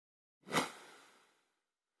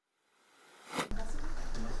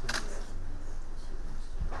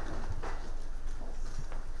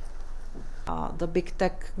the big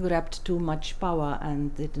tech grabbed too much power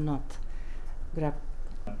and did not grab.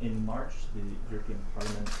 In March, the European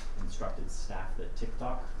Parliament instructed staff that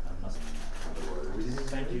TikTok must...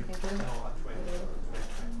 Thank you.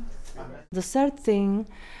 The third thing,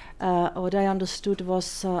 what I understood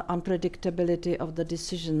was unpredictability of the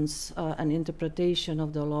decisions and interpretation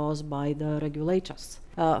of the laws by the regulators.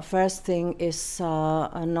 First thing is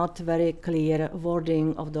not very clear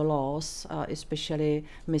wording of the laws, especially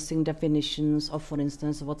missing definitions of, for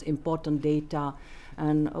instance, what's important data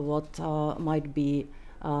and what might be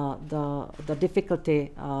the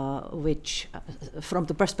difficulty which, from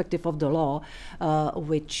the perspective of the law,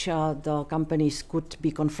 which the companies could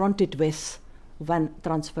be confronted with when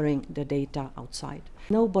transferring the data outside.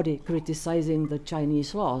 Nobody criticizing the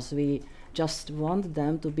Chinese laws. We just want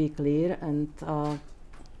them to be clear and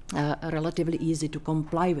relatively easy to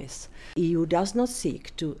comply with. EU does not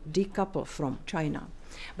seek to decouple from China,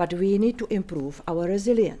 but we need to improve our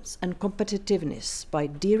resilience and competitiveness by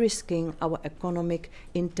de-risking our economic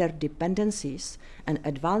interdependencies and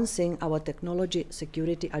advancing our technology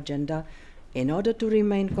security agenda in order to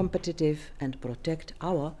remain competitive and protect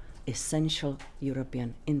our essential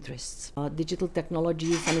European interests. Digital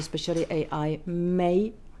technologies and especially AI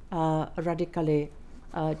may radically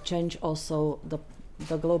change also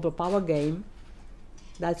the global power game.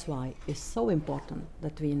 That's why it's so important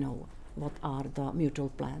that we know what are the mutual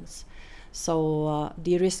plans. So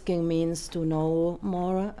de-risking means to know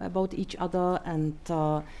more about each other and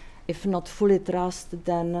if not fully trust,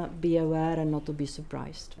 then be aware and not to be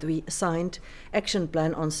surprised. We signed action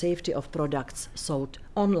plan on safety of products sold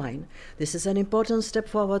online. This is an important step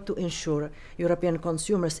forward to ensure European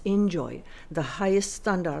consumers enjoy the highest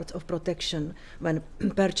standard of protection when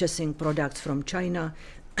purchasing products from China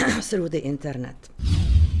through the internet.